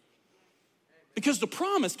 Because the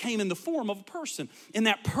promise came in the form of a person. And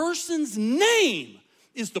that person's name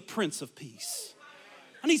is the Prince of Peace.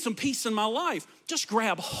 I need some peace in my life. Just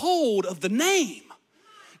grab hold of the name.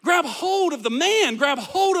 Grab hold of the man. Grab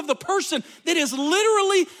hold of the person that is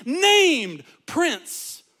literally named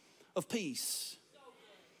Prince of peace.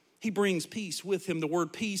 He brings peace with him. The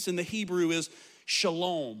word peace in the Hebrew is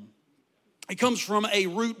shalom. It comes from a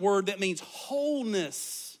root word that means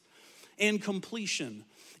wholeness and completion.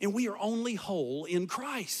 And we are only whole in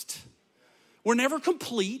Christ. We're never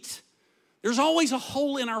complete. There's always a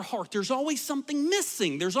hole in our heart. There's always something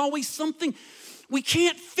missing. There's always something we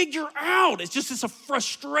can't figure out. It's a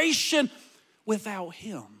frustration without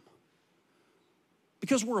him.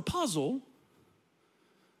 Because we're a puzzle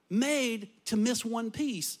made to miss one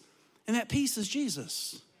piece, and that piece is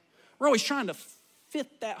Jesus. We're always trying to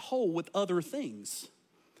fit that hole with other things,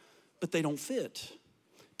 but they don't fit.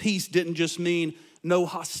 Peace didn't just mean no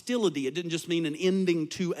hostility. It didn't just mean an ending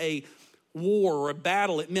to a war or a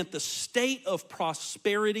battle. It meant the state of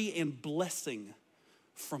prosperity and blessing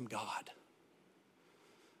from God.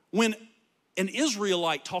 When an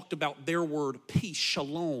Israelite talked about their word peace,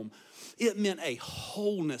 shalom, it meant a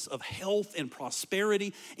wholeness of health and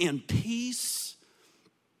prosperity and peace.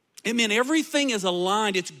 It meant everything is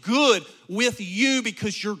aligned. It's good with you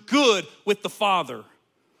because you're good with the Father.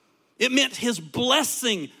 It meant his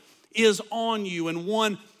blessing is on you. And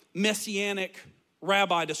one messianic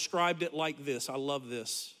rabbi described it like this. I love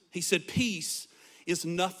this. He said, peace is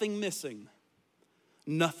nothing missing,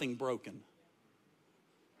 nothing broken.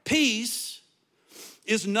 Peace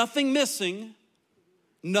is nothing missing,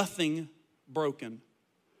 nothing broken.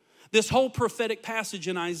 This whole prophetic passage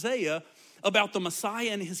in Isaiah about the Messiah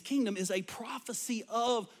and his kingdom is a prophecy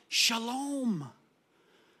of shalom.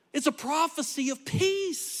 It's a prophecy of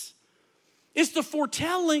peace. It's the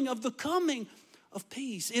foretelling of the coming of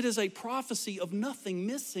peace. It is a prophecy of nothing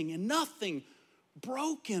missing and nothing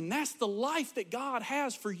broken. That's the life that God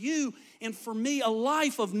has for you and for me, a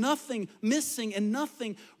life of nothing missing and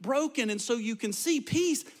nothing broken. And so you can see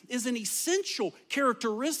peace is an essential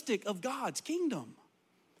characteristic of God's kingdom.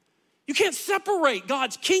 You can't separate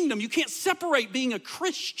God's kingdom. You can't separate being a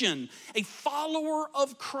Christian, a follower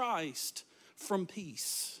of Christ, from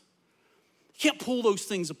peace. You can't pull those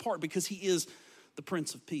things apart because he is the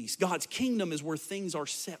Prince of Peace. God's kingdom is where things are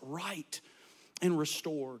set right and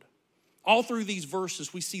restored. All through these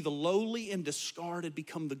verses, we see the lowly and discarded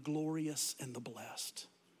become the glorious and the blessed.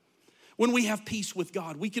 When we have peace with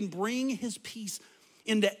God, we can bring his peace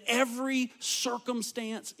into every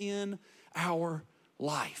circumstance in our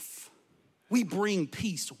life. We bring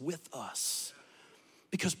peace with us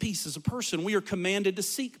because peace is a person. We are commanded to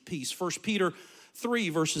seek peace. 1 Peter 3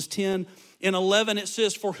 verses 10 and 11, it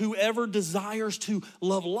says, for whoever desires to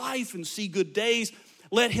love life and see good days,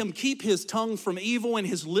 let him keep his tongue from evil and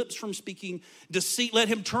his lips from speaking deceit. Let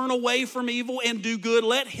him turn away from evil and do good.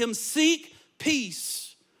 Let him seek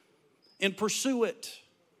peace and pursue it.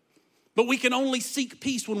 But we can only seek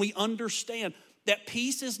peace when we understand that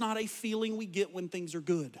peace is not a feeling we get when things are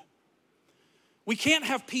good. We can't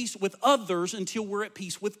have peace with others until we're at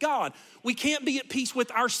peace with God. We can't be at peace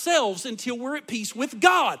with ourselves until we're at peace with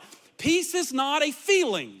God. Peace is not a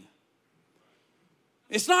feeling.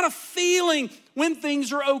 It's not a feeling when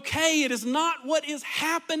things are okay. It is not what is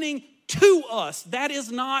happening to us. That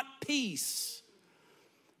is not peace.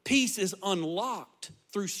 Peace is unlocked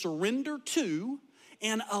through surrender to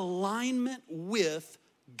and alignment with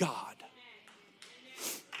God.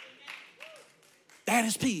 That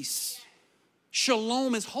is peace.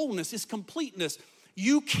 Shalom is wholeness, is completeness.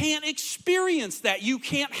 You can't experience that. You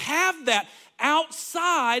can't have that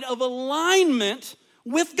outside of alignment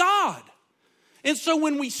with God. And so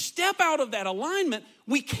when we step out of that alignment,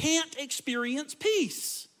 we can't experience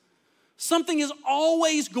peace. Something is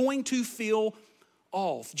always going to feel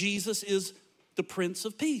off. Jesus is the Prince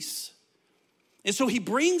of Peace. And so he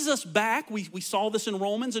brings us back, we saw this in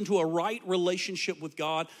Romans, into a right relationship with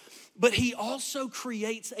God. But he also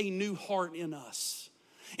creates a new heart in us.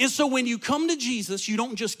 And so when you come to Jesus, you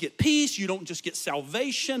don't just get peace, you don't just get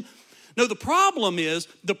salvation. No, the problem is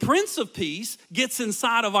the Prince of Peace gets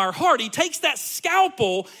inside of our heart. He takes that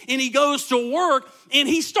scalpel and he goes to work and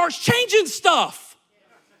he starts changing stuff.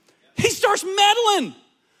 He starts meddling.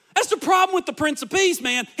 That's the problem with the Prince of Peace,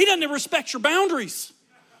 man. He doesn't respect your boundaries.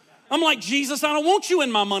 I'm like, Jesus, I don't want you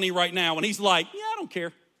in my money right now. And he's like, yeah, I don't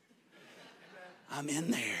care. I'm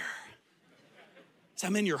in there.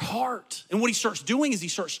 I'm in your heart. And what he starts doing is he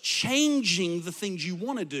starts changing the things you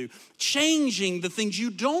want to do, changing the things you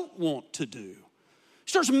don't want to do. He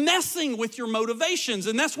starts messing with your motivations.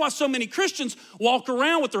 And that's why so many Christians walk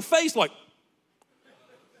around with their face like,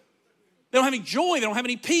 they don't have any joy, they don't have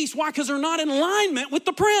any peace. Why? Because they're not in alignment with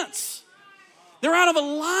the Prince. They're out of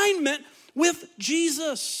alignment with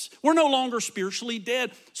Jesus. We're no longer spiritually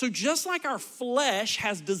dead. So just like our flesh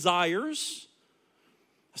has desires,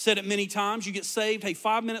 I said it many times. You get saved. Hey,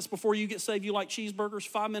 5 minutes before you get saved, you like cheeseburgers.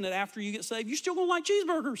 5 minutes after you get saved, you're still going to like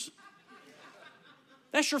cheeseburgers.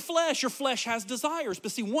 That's your flesh. Your flesh has desires.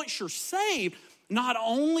 But see, once you're saved, not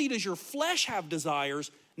only does your flesh have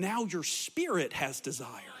desires, now your spirit has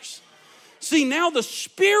desires. See, now the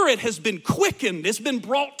spirit has been quickened. It's been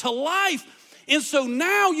brought to life. And so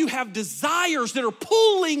now you have desires that are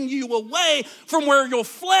pulling you away from where your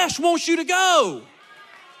flesh wants you to go.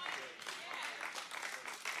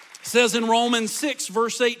 It says in Romans 6,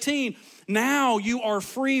 verse 18, now you are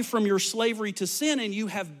free from your slavery to sin and you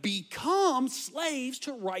have become slaves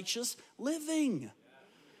to righteous living.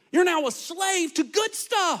 You're now a slave to good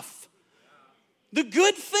stuff. The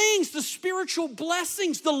good things, the spiritual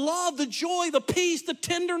blessings, the love, the joy, the peace, the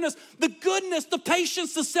tenderness, the goodness, the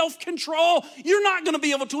patience, the self-control. You're not going to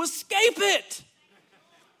be able to escape it.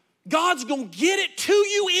 God's going to get it to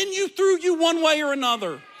you, in you, through you, one way or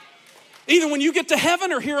another. Either when you get to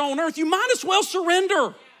heaven or here on earth, you might as well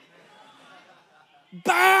surrender.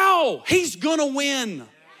 Bow. He's going to win.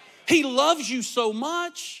 He loves you so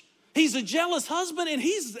much. He's a jealous husband, and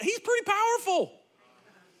he's pretty powerful.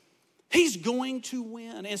 He's going to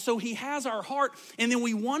win. And so he has our heart, and then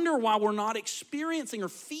we wonder why we're not experiencing or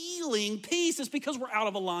feeling peace. It's because we're out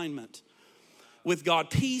of alignment with God.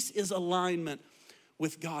 Peace is alignment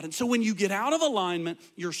with God. And so when you get out of alignment,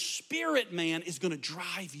 your spirit man is going to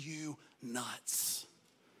drive you nuts.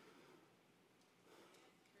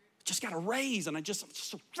 Just got a raise, and I'm just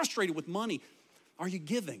so frustrated with money. Are you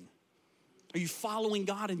giving? Are you following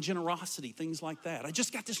God in generosity? Things like that. I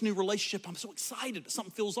just got this new relationship. I'm so excited.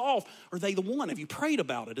 Something feels off. Are they the one? Have you prayed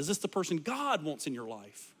about it? Is this the person God wants in your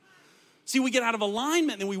life? See, we get out of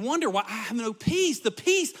alignment and we wonder why I have no peace. The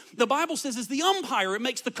peace, the Bible says, is the umpire. It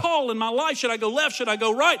makes the call in my life. Should I go left? Should I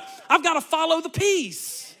go right? I've got to follow the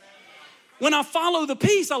peace. When I follow the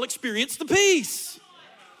peace, I'll experience the peace.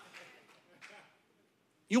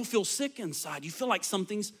 You'll feel sick inside. You feel like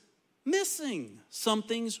something's missing.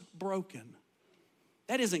 Something's broken.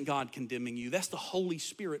 That isn't God condemning you. That's the Holy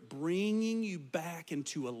Spirit bringing you back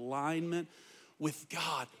into alignment with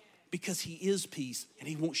God, because he is peace and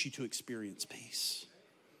he wants you to experience peace.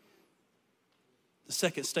 The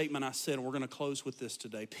second statement I said, and we're going to close with this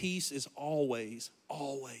today, peace is always,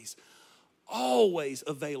 always, always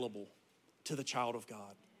available to the child of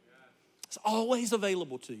God. It's always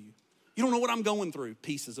available to you. You don't know what I'm going through,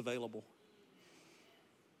 peace is available.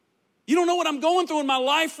 You don't know what I'm going through in my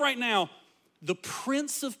life right now. The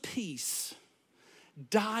Prince of Peace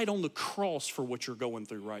died on the cross for what you're going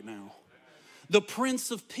through right now. The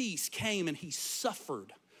Prince of Peace came and he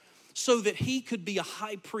suffered so that he could be a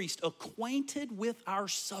high priest acquainted with our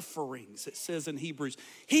sufferings, it says in Hebrews.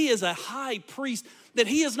 He is a high priest, that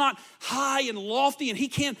he is not high and lofty and he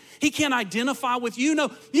can't identify with you.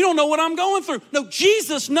 No, you don't know what I'm going through. No,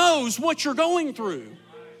 Jesus knows what you're going through.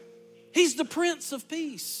 He's the Prince of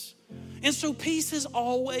Peace. And so peace is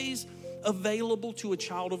always available to a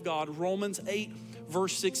child of God. Romans 8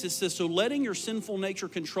 verse 6, it says, so letting your sinful nature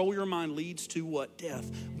control your mind leads to what? Death.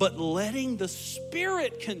 But letting the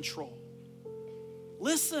Spirit control.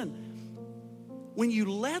 Listen, when you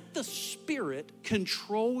let the Spirit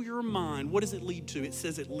control your mind, what does it lead to? It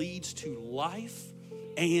says it leads to life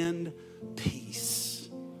and peace.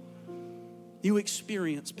 You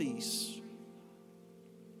experience peace.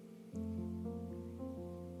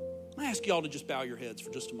 I ask y'all to just bow your heads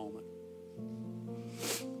for just a moment.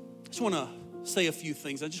 I just want to say a few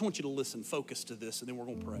things. I just want you to listen, focus to this, and then we're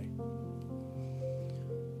going to pray.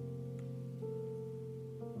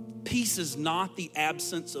 Peace is not the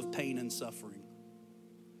absence of pain and suffering.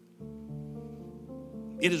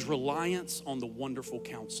 It is reliance on the wonderful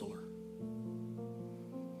Counselor.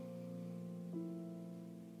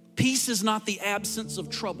 Peace is not the absence of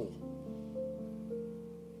trouble.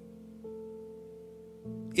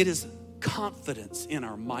 It is confidence in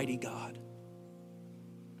our mighty God.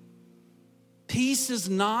 Peace is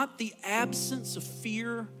not the absence of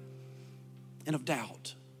fear and of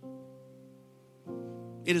doubt.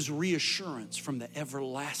 It is reassurance from the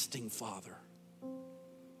everlasting Father.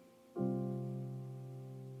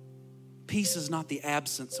 Peace is not the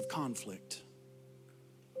absence of conflict.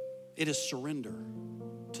 It is surrender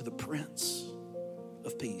to the Prince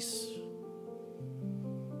of Peace.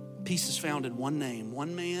 Peace is found in one name,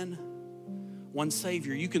 one man, one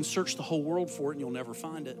Savior. You can search the whole world for it and you'll never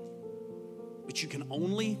find it. But you can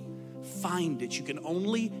only find it. You can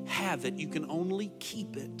only have it. You can only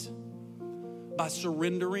keep it by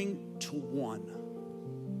surrendering to one.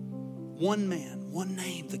 One man, one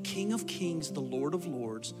name, the King of Kings, the Lord of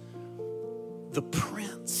Lords, the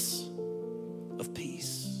Prince of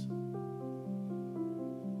Peace.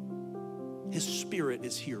 His His Spirit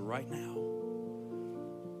is here right now.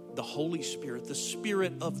 The Holy Spirit, the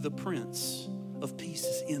Spirit of the Prince of Peace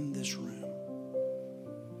is in this room.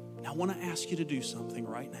 Now I want to ask you to do something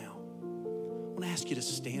right now. I want to ask you to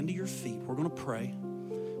stand to your feet. We're going to pray.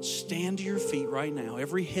 Stand to your feet right now.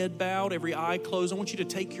 Every head bowed, every eye closed. I want you to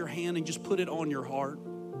take your hand and just put it on your heart.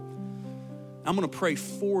 I'm going to pray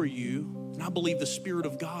for you, and I believe the Spirit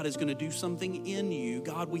of God is going to do something in you.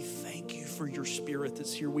 God, we thank you for your Spirit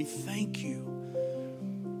that's here. We thank you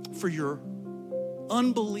for your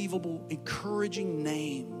unbelievable, encouraging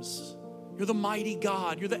names. You're the mighty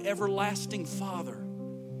God. You're the everlasting Father.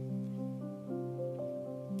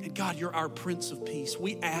 And God, you're our Prince of Peace.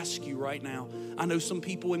 We ask you right now. I know some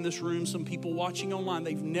people in this room, some people watching online,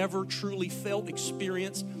 they've never truly felt,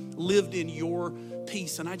 experienced, lived in your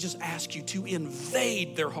peace. And I just ask you to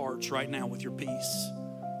invade their hearts right now with your peace.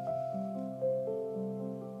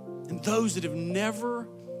 And those that have never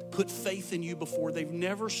put faith in you before, they've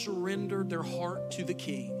never surrendered their heart to the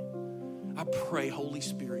King, I pray, Holy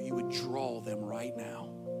Spirit, you would draw them right now.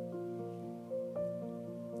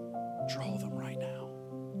 Draw them right now.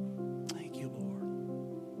 Thank you,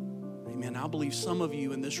 Lord. Amen. I believe some of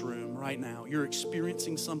you in this room right now, you're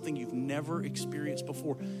experiencing something you've never experienced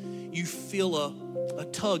before. You feel a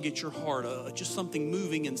tug at your heart, just something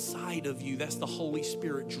moving inside of you. That's the Holy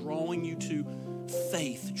Spirit drawing you to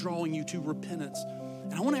faith, drawing you to repentance.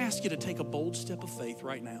 And I want to ask you to take a bold step of faith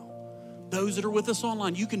right now. Those that are with us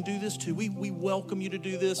online, you can do this too. We welcome you to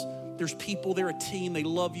do this. There's people, they're a team, they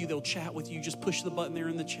love you, they'll chat with you. Just push the button there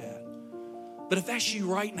in the chat. But if that's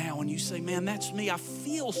you right now and you say, man, that's me, I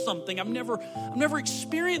feel something, I've never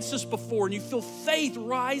experienced this before, and you feel faith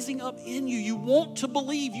rising up in you. You want to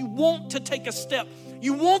believe, you want to take a step.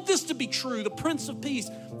 You want this to be true, the Prince of Peace.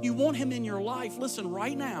 You want him in your life. Listen,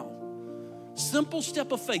 right now, simple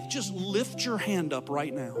step of faith, just lift your hand up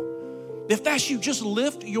right now. If that's you, just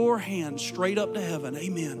lift your hand straight up to heaven.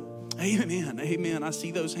 Amen. Amen. Amen. I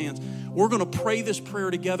see those hands. We're going to pray this prayer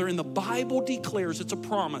together. And the Bible declares, it's a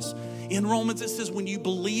promise. In Romans, it says, when you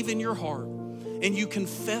believe in your heart and you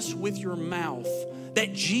confess with your mouth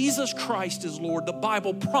that Jesus Christ is Lord, the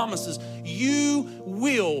Bible promises you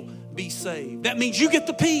will be saved. That means you get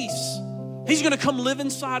the peace. He's going to come live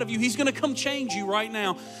inside of you. He's going to come change you right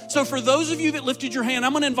now. So for those of you that lifted your hand,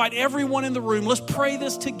 I'm going to invite everyone in the room. Let's pray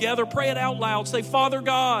this together. Pray it out loud. Say, Father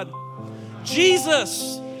God,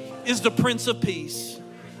 Jesus is the Prince of Peace.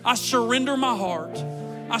 I surrender my heart.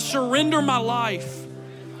 I surrender my life.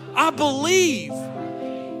 I believe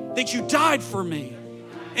that you died for me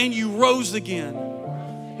and you rose again.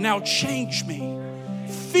 Now change me.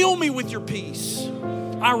 Fill me with your peace.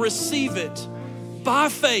 I receive it by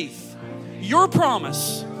faith. Your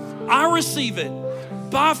promise, I receive it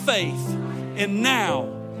by faith. And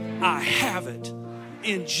now I have it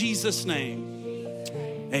in Jesus' name.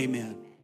 Amen.